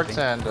have Ramparts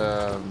everything.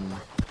 and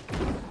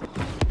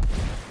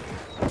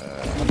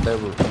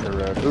the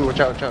road. Ooh, watch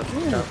out.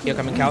 Heal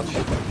coming couch.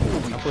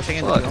 I'm pushing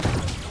in the Fuck. middle.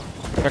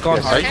 Circle on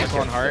Yeah, heart. side Circle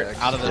on check. heart.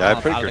 Out of the Yeah, I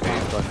top, pretty out of the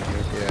good. camp.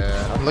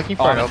 Yeah, I'm looking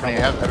Oh, for an no opening. I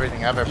trouble. have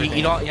everything.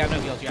 You don't. You have no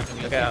heals. You have no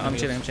heals. Okay, you have no I'm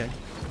heals. chilling.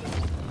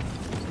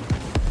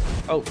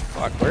 Oh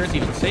fuck! Where is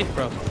even safe,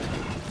 bro?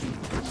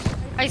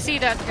 I see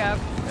that gap.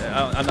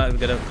 I'm not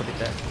gonna complete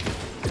that.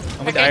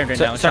 I'm with Okay. iron right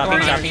now. Circle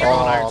on Shocking. iron. Circle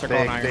on iron. Oh, Circle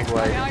on big white.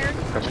 white. Iron.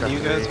 Catch You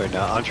guys right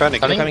now. I'm trying to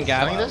Stunning get Coming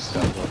Gab. this?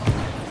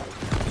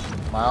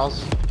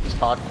 Miles,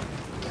 spot.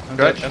 I'm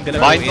Dredge. gonna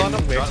Mine's go on in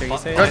him. where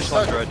Teresa is. Dredge,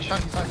 Stun, Dredge.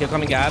 Dredge. He'll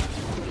come and gab.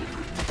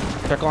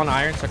 Circle on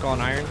iron, circle on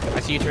iron. I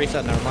see you,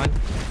 Teresa. Never mind.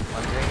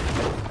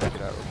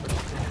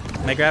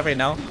 My grab right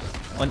now.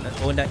 On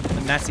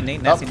that nasty Nate,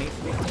 Up. nasty Nate.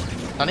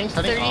 Stunning.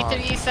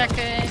 33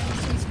 seconds.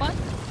 Respawn.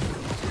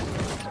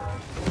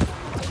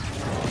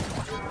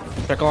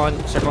 Circle on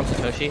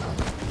Satoshi.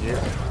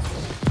 Yeah.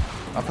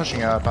 I'm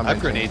pushing up. I'm I have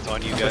venting. grenades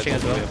on you guys Pushing all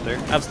as the way well. up there.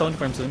 I have stone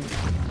form soon.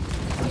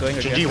 I'm going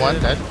aggressive.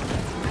 GG1 dead.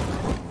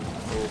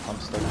 Oh, I'm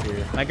stuck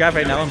here. My grab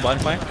right now on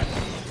bonfire.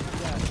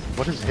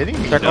 What is hitting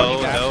me? Circle No,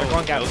 on gab, no, circle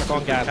on gab, no. circle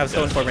on I gab. have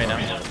stone form right now.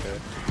 Okay.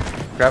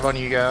 Grab on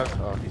you,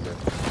 Gav. Oh, he's dead.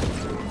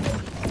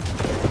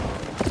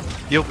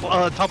 Yo,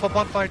 top of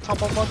bonfire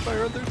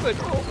on their side.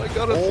 Oh my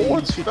god, Oh,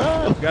 what's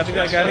that?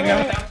 Grabbing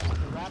out.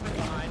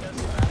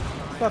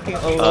 Fucking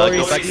go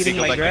Ori's back to eating B,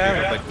 my go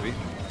grab. back to B.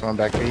 Going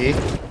back to E.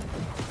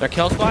 Their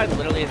kill squad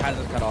literally has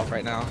us cut off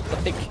right now.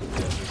 Like,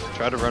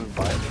 Try to run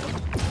by.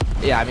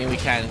 yeah, I mean we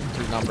can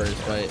through numbers,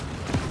 but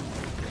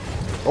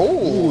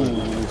Oh,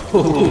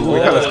 we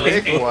got a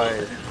big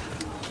one.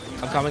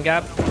 I'm coming,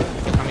 Gab.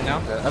 Coming now.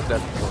 Yeah, I'm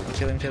dead. I'm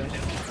chilling.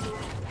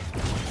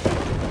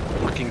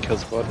 Fucking kill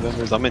squad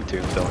members. I'm in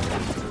Tombstone.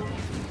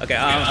 Okay,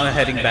 I'm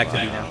heading back to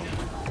B now.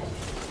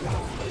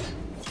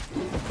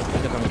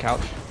 Look on the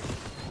couch.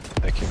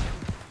 Thank you.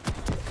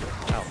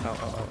 Ow.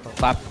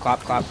 Clap.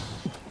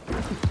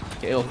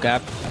 Okay, oh,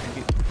 Gab.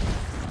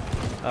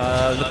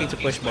 Looking to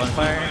push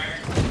bonfire.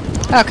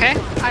 Okay,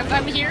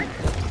 I'm here.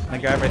 My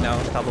grab right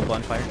now, top of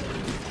bonfire.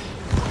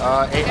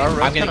 Our I'm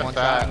road's getting kinda one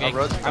fat. shot. Our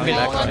road's I'm getting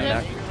Wall one on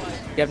shot. them.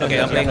 You have no Okay,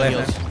 heals, I'm playing you have no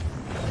left heals.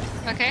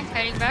 Okay,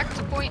 heading back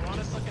to point.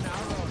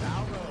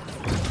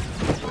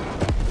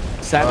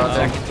 7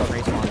 seconds on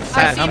respawn.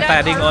 I see I'm that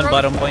padding on hard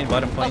bottom point.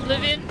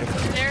 Oblivion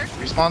there.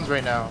 Respawns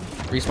right now.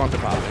 Respawn to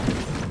popping.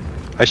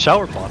 I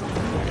shower bottom.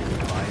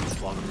 Mine's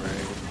bottom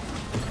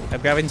right.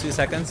 I'm grabbing 2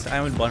 seconds.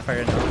 I'm in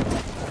bonfire now.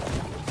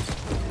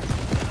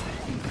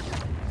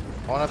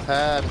 On a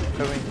pad.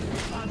 Coming.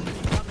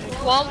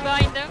 Wall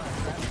behind them.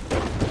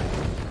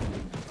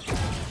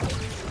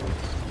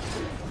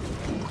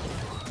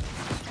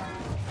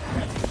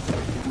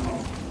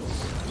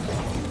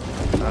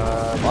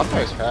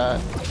 Bonfire's fat.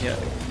 Yeah.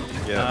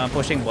 Yeah. I'm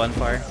pushing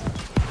bonfire.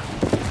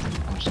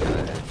 I'm just gonna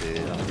end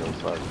it. I don't give a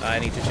fuck. I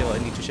need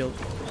to chill.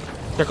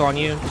 Circle on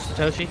you,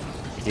 Satoshi.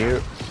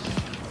 You.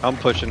 I'm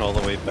pushing all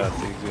the way back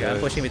to you guys. Yeah, I'm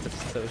pushing with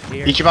the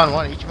here. Ichiban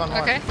one. Ichiban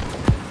one. Okay.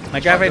 My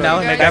grab right now.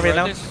 My grab right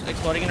now. Just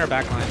exploding in our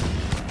backline.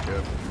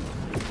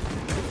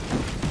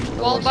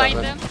 Wall Level behind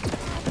 7. them.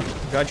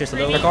 Grab just a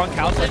little. Circle on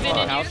couch. Living Circle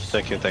on in couch.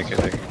 Thank you.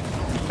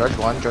 Judge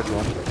one.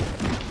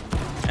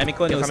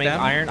 Emiko no Coming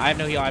stam. iron. I have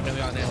no heal on him.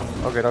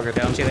 All good.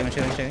 Okay, I'm chilling.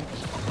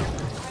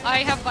 I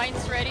have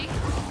vines ready.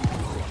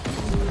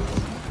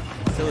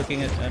 Still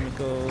looking at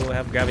Emiko. I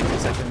have grab in 2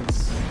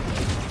 seconds.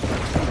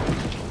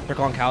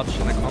 Circle on couch.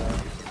 And I come up.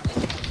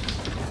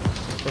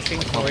 Pushing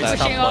that. towards top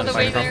Pushing all the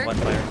way bonfire. there.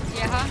 Bonfire.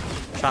 Yeah.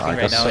 Shocking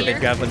right that's now. I so did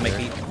grab with my there.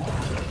 feet.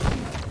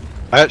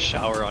 I got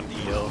shower on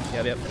EO.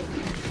 Yep.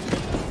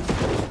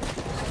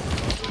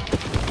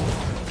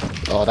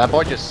 Oh, that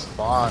boy just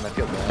spawned. I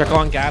feel bad. Circle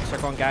on Gab.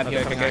 Circle on Gab. Okay,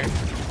 Heal okay, coming okay.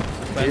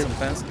 iron.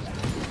 Fence.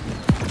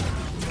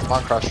 Come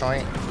on, cross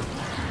joint.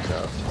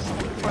 So,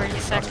 40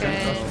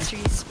 seconds.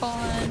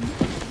 Respawn.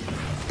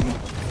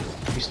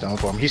 he's done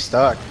for him. He's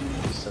stuck.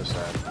 He's so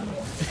sad.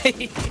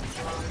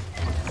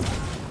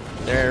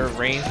 Their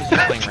range is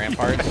just playing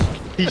ramparts.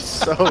 He's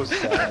so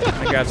sad.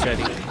 My grab's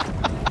ready.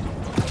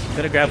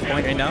 Gonna grab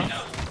point right now.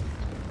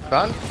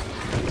 Fun?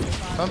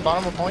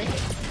 Bottom of point.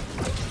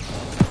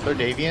 Third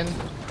Davian.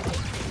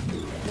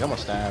 He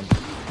almost stabbed.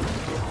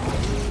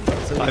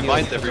 So I we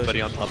bind need-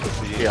 everybody on top of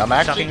C. Yeah, I'm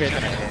actually. Shocking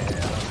right now.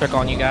 Yeah. Circle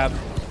on you, Gab.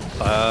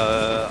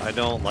 I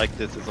don't like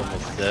this. It's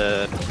almost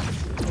dead.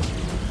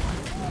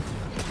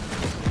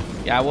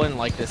 Yeah, I wouldn't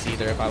like this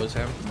either if I was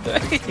him.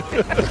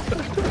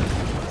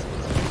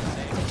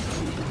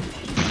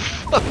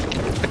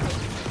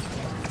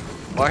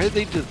 Why are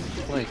they just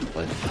like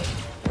what?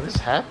 What is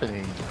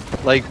happening?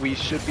 Like we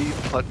should be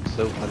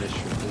so punished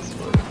for this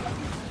one.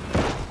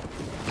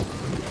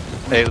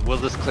 Hey, we'll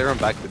just clear them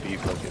back to B.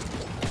 Fuck it.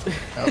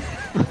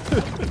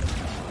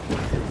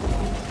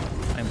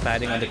 I'm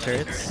padding on the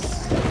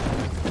turrets.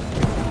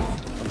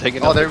 I'm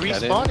taking. Oh, out they're the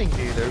cannon. respawning,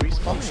 dude. They're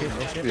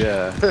respawning.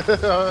 Yeah.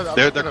 I'm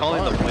They're gonna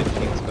calling the run. point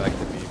teams back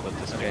to B, but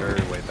just Okay. make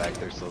our way back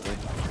there slowly.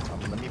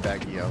 Let me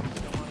back you up.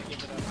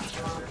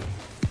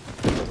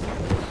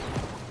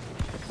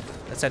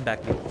 Let's head back.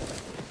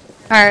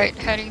 Alright,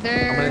 heading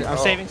there. I'm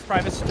saving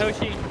Private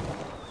Satoshi.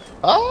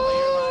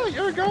 Oh,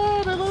 you're a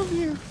god. I love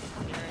you.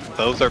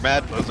 Those are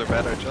mad. I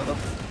shut up.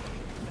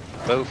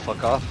 Bo,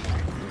 fuck off.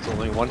 It's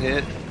only one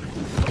hit.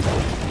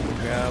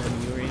 Grab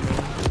and Yuri.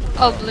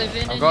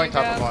 Oblivion. I'm in going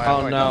your top of grab.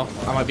 line. Oh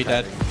no, I might be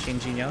dead.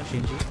 Shinji now.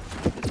 Shinji.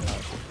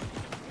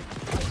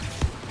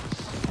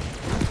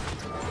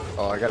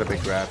 Oh, I got a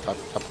big grab. Top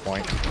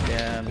point.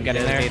 Yeah, I'm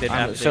getting there.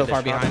 I'm so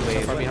far behind.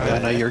 So far behind. Yeah,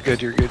 no, you're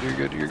good. You're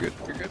good.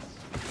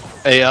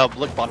 Hey,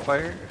 look,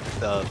 bonfire.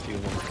 The few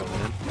of them are coming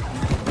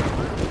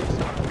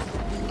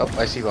in. Oh,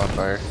 I see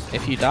bonfire.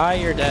 If you die,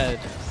 you're dead.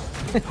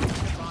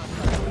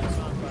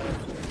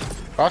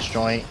 Cross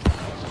joint.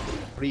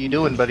 What are you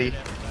doing, buddy?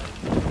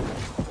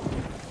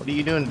 What are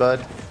you doing,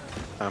 bud?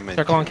 I'm in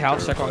Circle on two couch,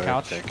 for circle on five,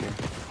 couch. thank you.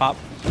 Pop.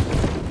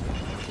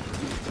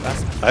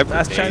 I have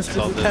Last chance nades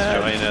to on do this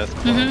that. giant ass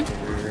Mhm.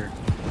 here.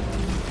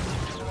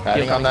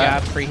 Adding Heal on on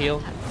Gab, that. free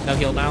heal. No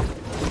heal now.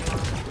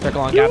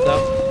 Circle on Gab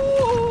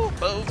though.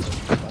 Boom.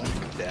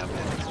 Damn it.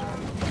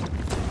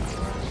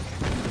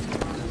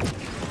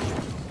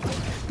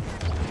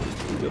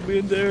 You'll be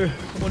in there.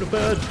 I'm on a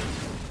bed.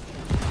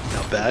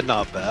 Not bad,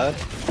 not bad.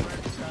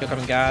 Heal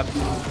coming Gab.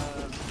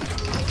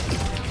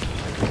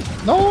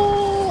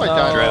 No, I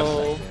died.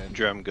 No.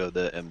 Drum, go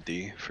to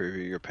MD for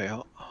your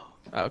payout.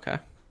 Oh, okay.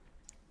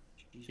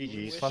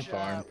 GG's, fun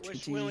farm.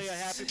 Wish Willie a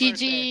happy birthday.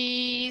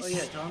 GG's. Oh yeah,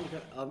 tell him to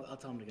go, I'll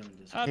tell him to go and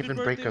do something. Happy Even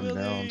break birthday, them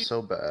down Willie.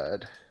 so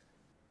bad.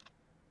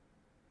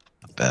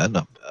 Not bad,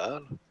 not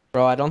bad.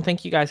 Bro, I don't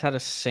think you guys had a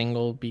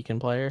single beacon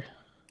player.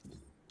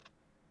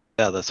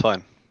 Yeah, that's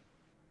fine.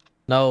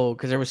 No,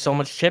 because there was so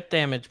much chip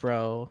damage,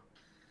 bro.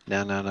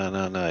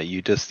 No.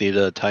 You just need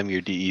to time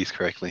your DEs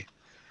correctly.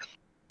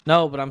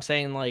 No, but I'm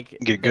saying like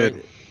Get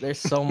good. There's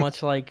so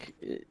much like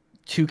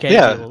 2K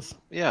Yeah. kills.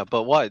 Yeah,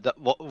 but why?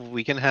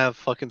 We can have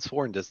fucking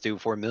Sworn just do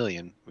 4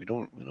 million. We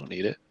don't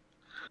need it.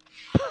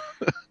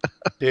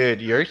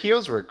 Dude, your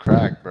heals were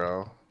cracked, bro.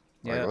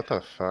 Like, Yeah. what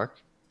the fuck?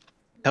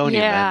 Telling you,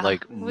 Yeah, man,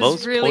 like it was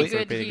most really point,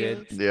 good pretty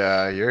good. heals.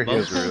 Yeah, your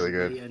heals Most- were really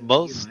good. And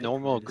most you, Mike,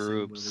 normal we're to sing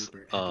groups,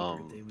 Willie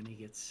happy birthday when he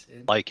gets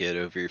in. like it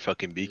over your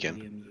fucking beacon.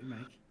 Willie and you, Mike.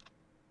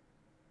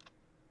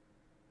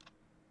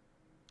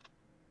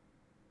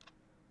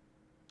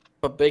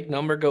 But big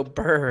number go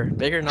burr.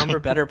 Bigger number,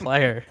 better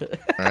player.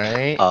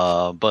 Right?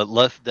 But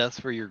less deaths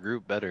for your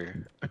group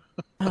better.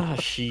 Oh,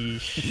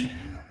 sheesh.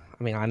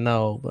 I mean, I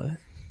know, but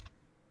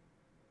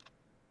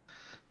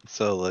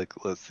So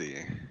like, let's see.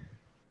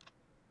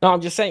 no, I'm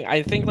just saying.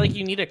 I think like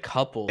you need a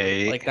couple.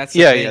 Like that's the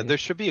yeah, thing. yeah. There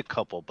should be a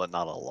couple, but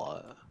not a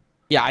lot.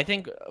 Yeah, I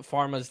think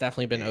Pharma's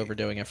definitely been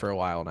overdoing it for a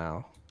while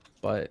now.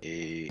 But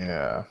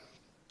Yeah.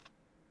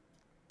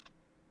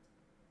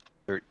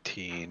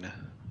 13,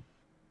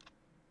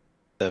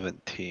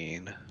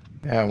 17,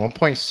 Yeah,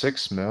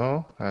 1.6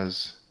 mil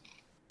has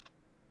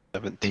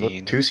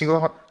 17, two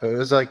single. It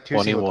was like two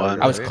single 21.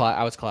 target, I was right?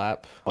 I was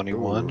clap.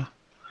 21. Ooh,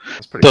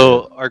 that's pretty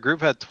So good. our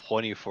group had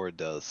 24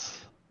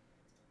 deaths.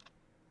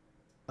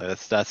 Like,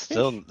 that's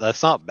still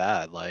not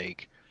bad.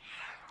 Like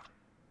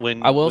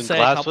when I will when say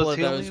Glass a couple was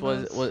of those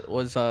healing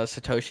was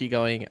Satoshi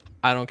going.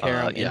 I don't care.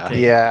 I'm yeah. inting."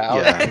 Yeah, I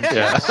was Yeah, thinking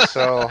yeah.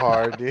 so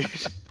hard, dude.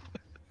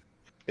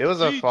 It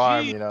was a GG.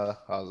 farm, you know.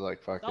 I was like,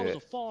 fuck That was a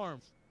it.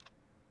 farm.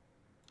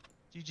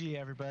 GG,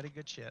 everybody.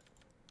 Good shit.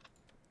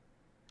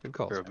 Good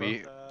call. Bro,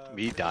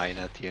 me dying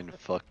at the end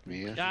fucked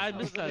me. Yeah, I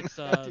missed that You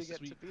get to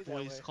sweet be that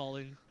voice way.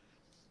 calling.